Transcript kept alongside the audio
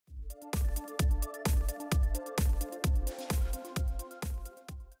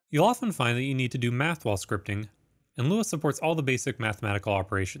You'll often find that you need to do math while scripting, and Lua supports all the basic mathematical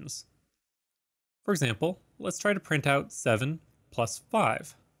operations. For example, let's try to print out 7 plus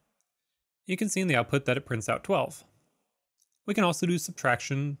 5. You can see in the output that it prints out 12. We can also do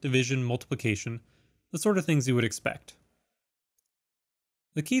subtraction, division, multiplication, the sort of things you would expect.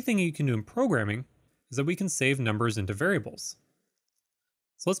 The key thing you can do in programming is that we can save numbers into variables.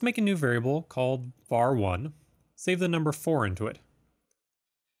 So let's make a new variable called var1, save the number 4 into it.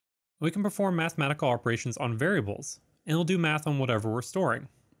 We can perform mathematical operations on variables, and it'll do math on whatever we're storing.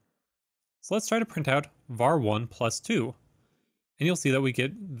 So let's try to print out var1 plus 2, and you'll see that we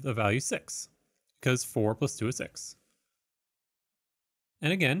get the value 6, because 4 plus 2 is 6.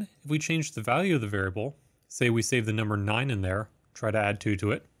 And again, if we change the value of the variable, say we save the number 9 in there, try to add 2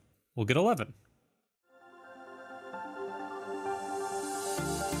 to it, we'll get 11.